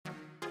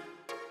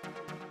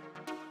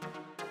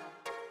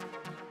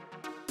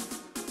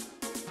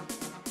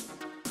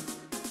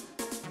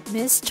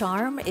Miss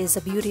Charm is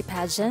a beauty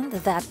pageant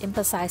that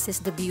emphasizes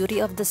the beauty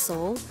of the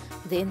soul,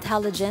 the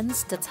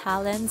intelligence, the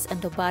talents, and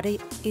the body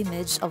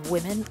image of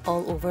women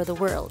all over the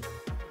world.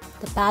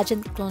 The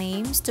pageant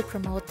claims to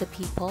promote the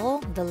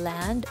people, the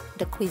land,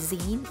 the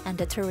cuisine, and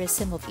the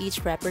tourism of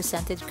each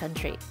represented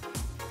country.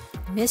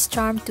 Miss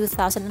Charm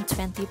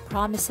 2020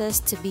 promises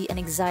to be an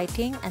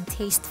exciting and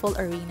tasteful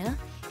arena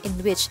in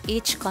which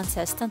each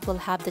contestant will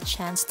have the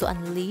chance to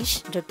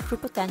unleash their true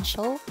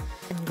potential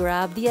and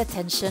grab the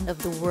attention of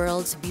the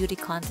world's beauty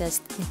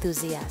contest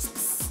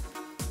enthusiasts.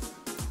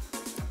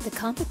 The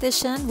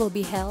competition will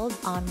be held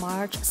on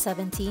March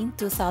 17,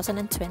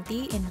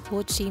 2020 in Ho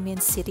Chi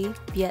Minh City,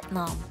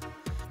 Vietnam.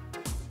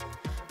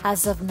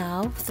 As of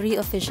now, 3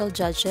 official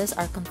judges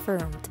are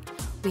confirmed.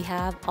 We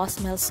have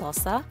Osmel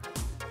Sosa.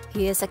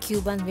 He is a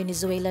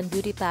Cuban-Venezuelan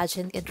beauty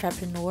pageant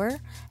entrepreneur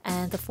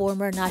and the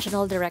former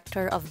national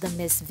director of the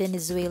Miss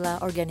Venezuela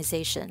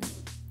organization.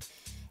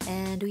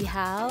 And we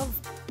have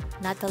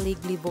Natalie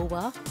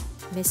Glibova,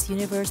 Miss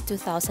Universe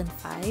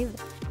 2005,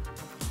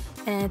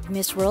 and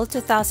Miss World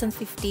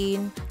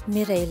 2015,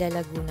 Mireille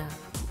Laguna.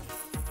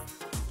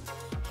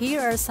 Here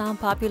are some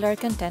popular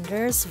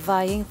contenders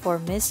vying for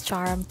Miss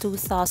Charm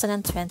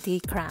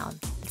 2020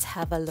 crown. Let's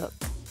have a look.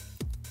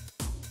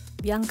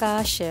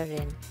 Bianca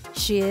Scheren.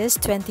 She is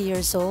 20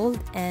 years old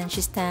and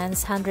she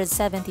stands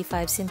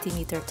 175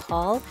 centimeters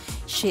tall.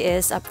 She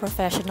is a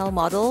professional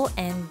model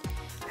and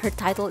her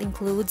title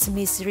includes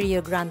Miss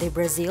Rio Grande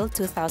Brazil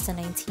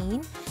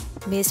 2019,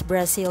 Miss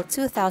Brazil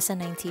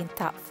 2019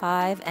 Top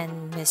 5,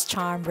 and Miss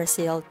Charm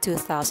Brazil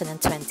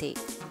 2020.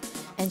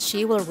 And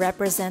she will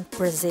represent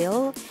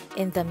Brazil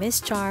in the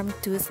Miss Charm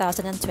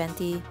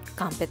 2020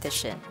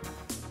 competition.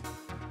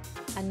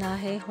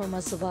 Anahi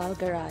Hormazabal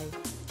Garay.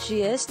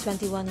 She is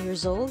 21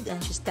 years old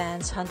and she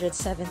stands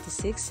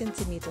 176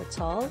 centimeters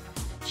tall.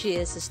 She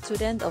is a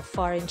student of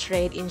Foreign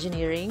Trade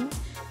Engineering.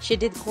 She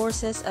did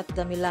courses at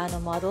the Milano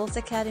Models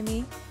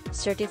Academy,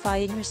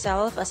 certifying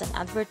herself as an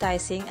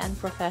advertising and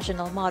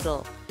professional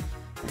model.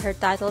 Her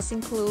titles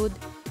include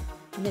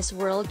Miss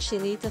World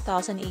Chile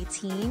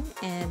 2018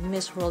 and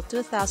Miss World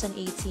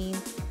 2018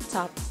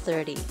 Top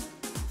 30.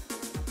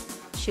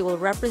 She will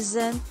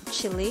represent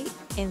Chile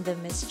in the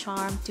Miss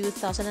Charm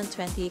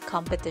 2020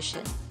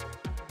 competition.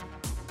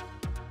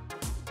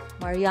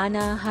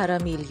 Mariana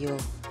Jaramillo.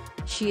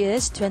 She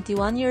is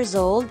 21 years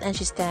old and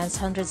she stands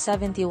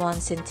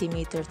 171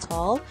 centimeters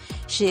tall.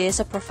 She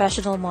is a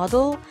professional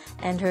model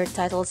and her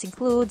titles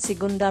include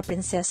Segunda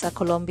Princesa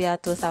Colombia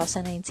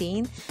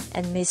 2019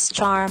 and Miss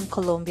Charm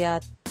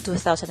Colombia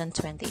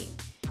 2020.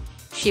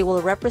 She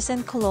will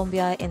represent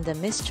Colombia in the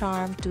Miss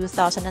Charm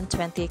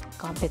 2020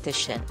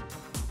 competition.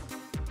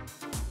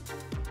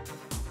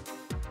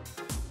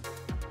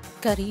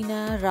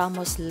 Karina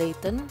Ramos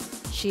Leiton.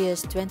 She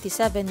is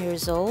 27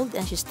 years old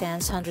and she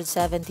stands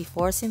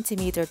 174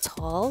 centimeters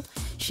tall.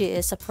 She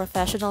is a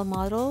professional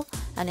model,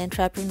 an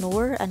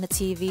entrepreneur, and a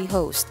TV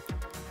host.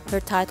 Her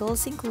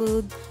titles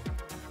include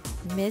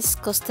Miss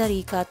Costa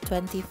Rica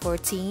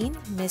 2014,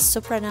 Miss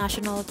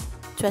Supranational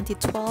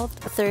 2012,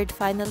 third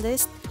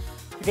finalist,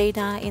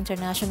 Reina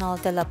International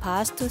de la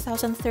Paz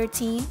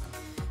 2013,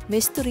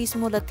 Miss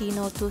Turismo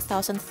Latino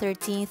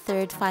 2013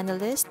 third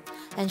finalist,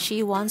 and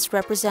she once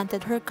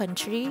represented her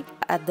country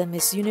at the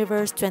Miss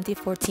Universe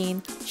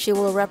 2014. She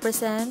will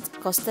represent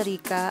Costa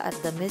Rica at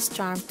the Miss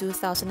Charm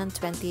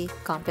 2020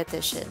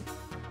 competition.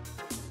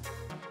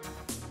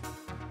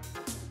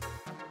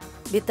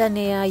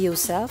 BITANIYA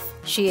YOSEF.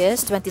 She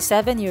is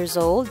 27 years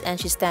old and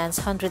she stands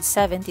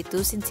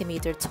 172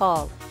 centimeters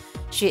tall.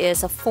 She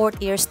is a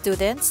 4th-year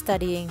student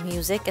studying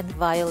music and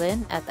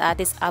violin at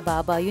Addis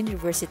Ababa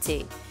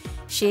University.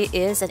 She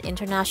is an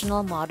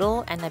international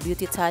model and a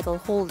beauty title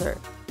holder.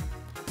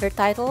 Her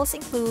titles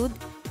include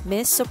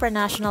Miss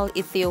Supranational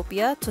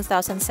Ethiopia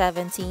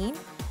 2017,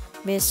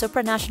 Miss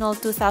Supranational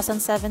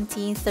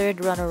 2017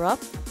 third runner-up,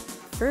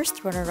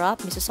 first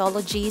runner-up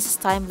Missology's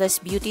Timeless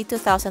Beauty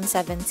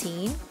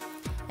 2017,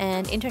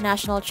 and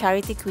International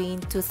Charity Queen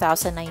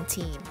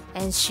 2019.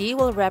 And she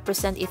will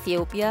represent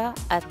Ethiopia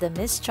at the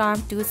Miss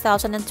Charm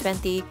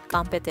 2020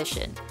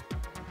 competition.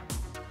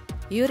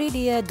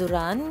 Yuridia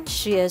Duran.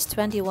 She is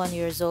 21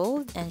 years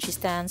old and she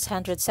stands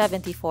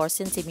 174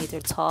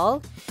 centimeters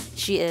tall.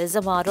 She is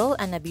a model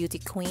and a beauty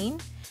queen.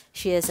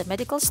 She is a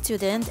medical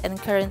student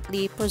and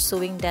currently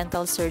pursuing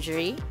dental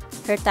surgery.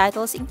 Her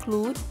titles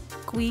include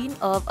Queen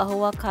of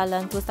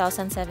Ahuacalan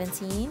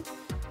 2017,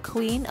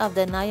 Queen of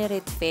the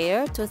Nayarit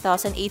Fair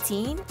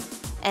 2018,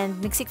 and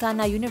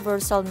Mexicana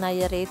Universal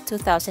Nayarit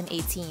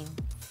 2018.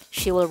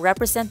 She will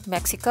represent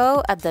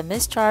Mexico at the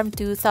Miss Charm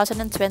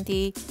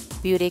 2020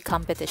 beauty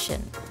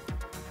competition.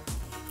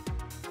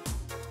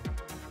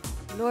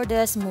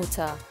 Lourdes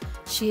Motta.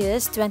 She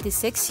is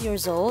 26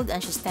 years old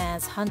and she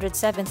stands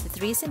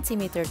 173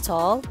 centimeters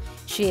tall.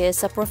 She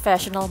is a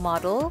professional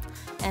model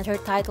and her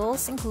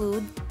titles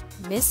include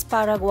Miss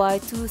Paraguay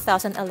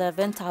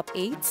 2011 Top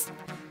 8,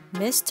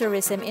 Miss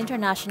Tourism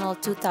International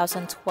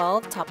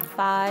 2012 Top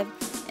 5,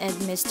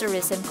 and Miss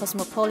Tourism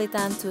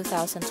Cosmopolitan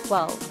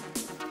 2012.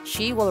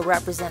 She will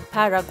represent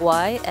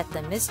Paraguay at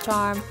the Miss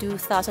Charm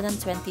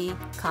 2020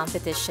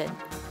 competition.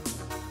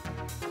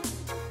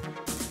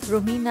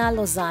 Romina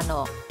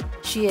Lozano.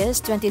 She is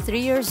 23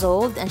 years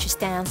old and she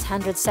stands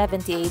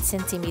 178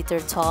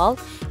 centimeters tall.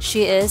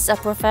 She is a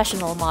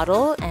professional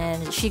model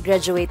and she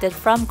graduated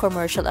from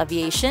commercial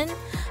aviation,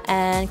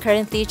 and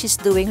currently she's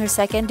doing her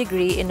second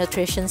degree in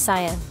nutrition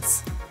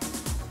science.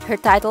 Her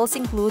titles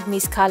include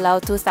Miss Callao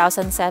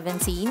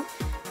 2017,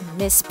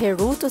 Miss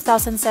Peru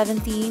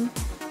 2017,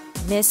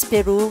 Miss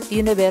Peru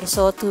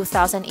Universo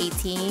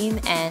 2018,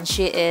 and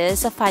she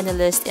is a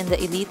finalist in the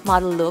Elite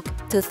Model Look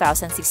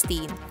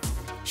 2016.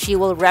 She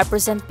will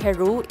represent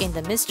Peru in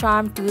the Miss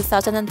Charm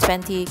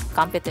 2020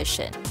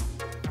 competition.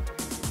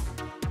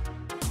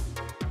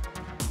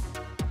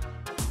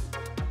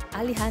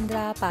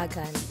 Alejandra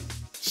Pagan.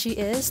 She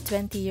is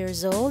 20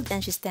 years old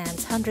and she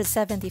stands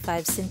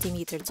 175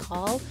 centimeters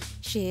tall.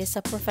 She is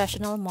a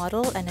professional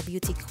model and a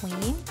beauty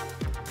queen.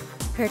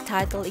 Her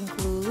title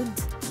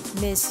includes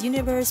Miss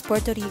Universe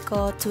Puerto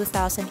Rico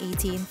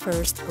 2018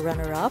 first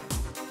runner-up,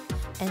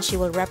 and she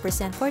will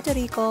represent Puerto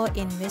Rico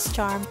in Miss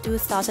Charm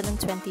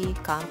 2020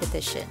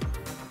 competition.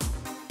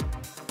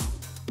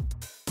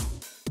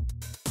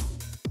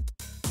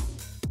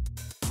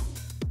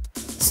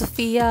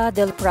 Sofia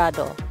del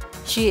Prado.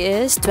 She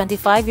is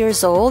 25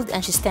 years old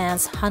and she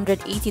stands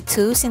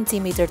 182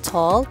 centimeters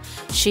tall.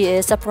 She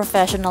is a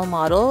professional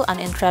model, an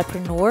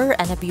entrepreneur,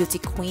 and a beauty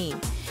queen.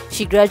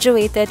 She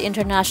graduated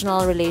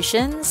International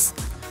Relations.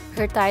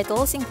 Her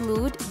titles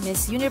include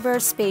Miss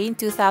Universe Spain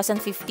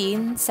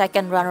 2015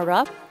 second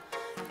runner-up,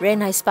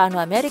 Reina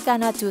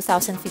Hispanoamericana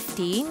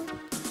 2015,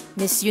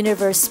 Miss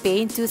Universe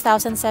Spain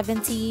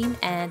 2017,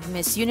 and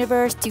Miss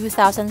Universe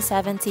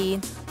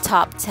 2017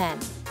 Top 10.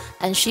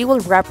 And she will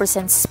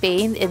represent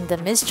Spain in the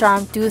Miss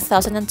Charm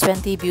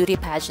 2020 beauty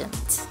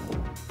pageant.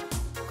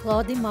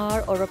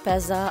 Claudymar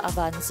Oropeza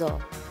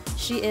Avanzo.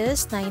 She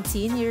is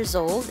 19 years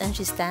old and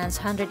she stands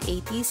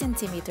 180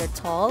 centimeters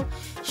tall.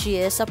 She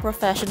is a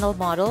professional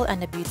model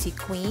and a beauty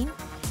queen.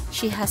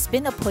 She has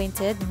been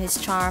appointed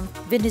Miss Charm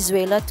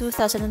Venezuela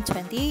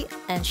 2020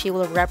 and she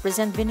will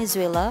represent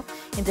Venezuela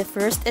in the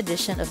first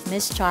edition of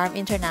Miss Charm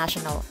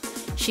International.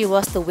 She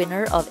was the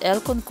winner of El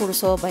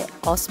Concurso by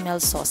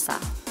Osmel Sosa.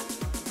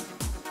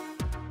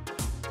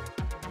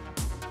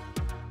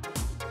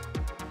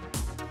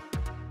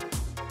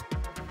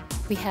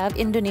 We have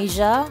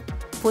Indonesia,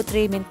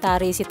 Putri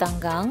Mentari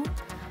Sitanggang.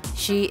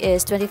 She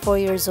is 24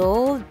 years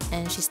old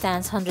and she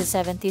stands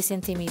 170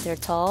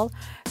 centimeters tall.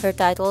 Her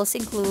titles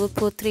include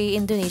Putri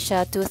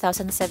Indonesia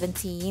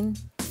 2017,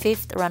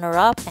 5th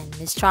runner-up, and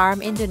Miss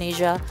Charm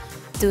Indonesia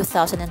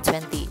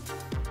 2020.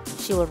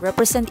 She will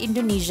represent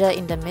Indonesia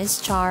in the Miss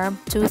Charm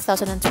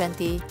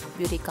 2020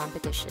 beauty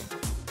competition.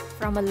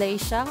 From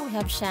Malaysia, we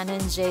have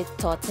Shannen Jade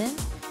Totten.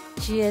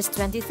 She is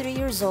 23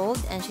 years old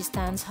and she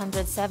stands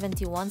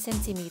 171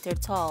 centimeters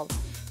tall.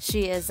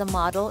 She is a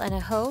model and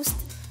a host,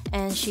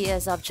 and she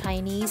is of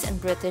Chinese and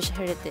British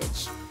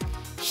heritage.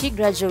 She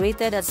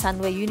graduated at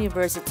Sunway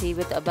University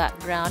with a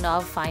background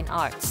of fine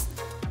arts.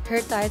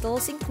 Her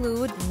titles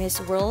include Miss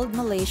World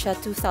Malaysia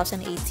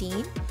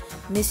 2018,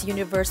 Miss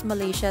Universe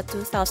Malaysia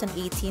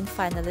 2018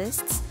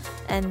 finalists,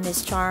 and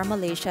Miss Charm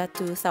Malaysia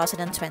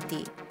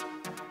 2020.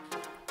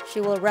 She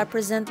will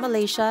represent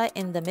Malaysia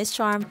in the Miss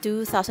Charm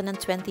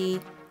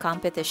 2020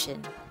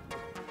 competition.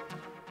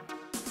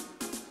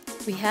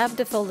 We have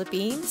the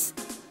Philippines,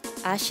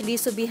 Ashley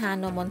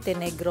Subijano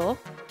Montenegro.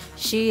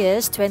 She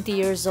is 20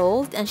 years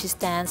old and she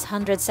stands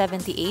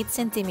 178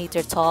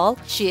 centimeters tall.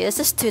 She is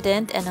a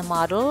student and a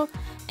model,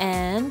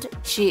 and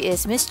she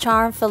is Miss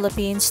Charm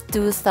Philippines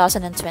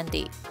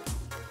 2020.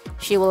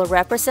 She will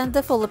represent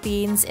the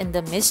Philippines in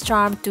the Miss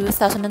Charm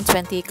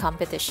 2020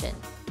 competition.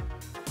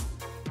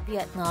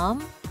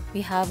 Vietnam, we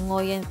have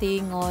Nguyen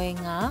Thi Nguyen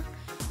Nga.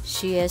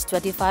 She is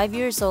 25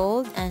 years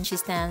old and she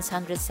stands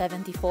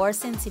 174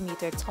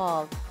 centimeters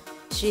tall.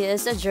 She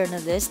is a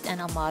journalist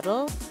and a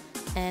model,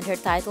 and her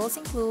titles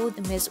include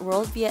Miss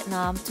World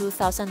Vietnam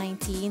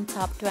 2019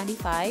 Top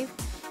 25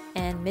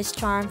 and Miss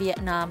Charm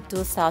Vietnam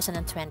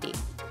 2020.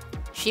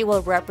 She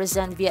will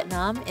represent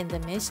Vietnam in the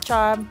Miss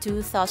Charm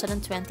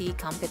 2020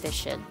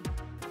 competition.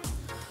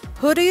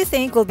 Who do you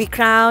think will be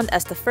crowned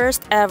as the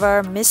first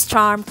ever Miss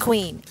Charm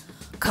Queen?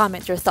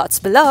 Comment your thoughts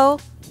below.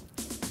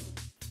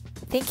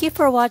 Thank you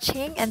for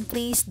watching, and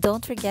please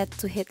don't forget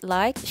to hit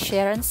like,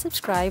 share, and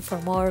subscribe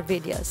for more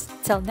videos.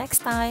 Till next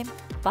time,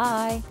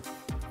 bye!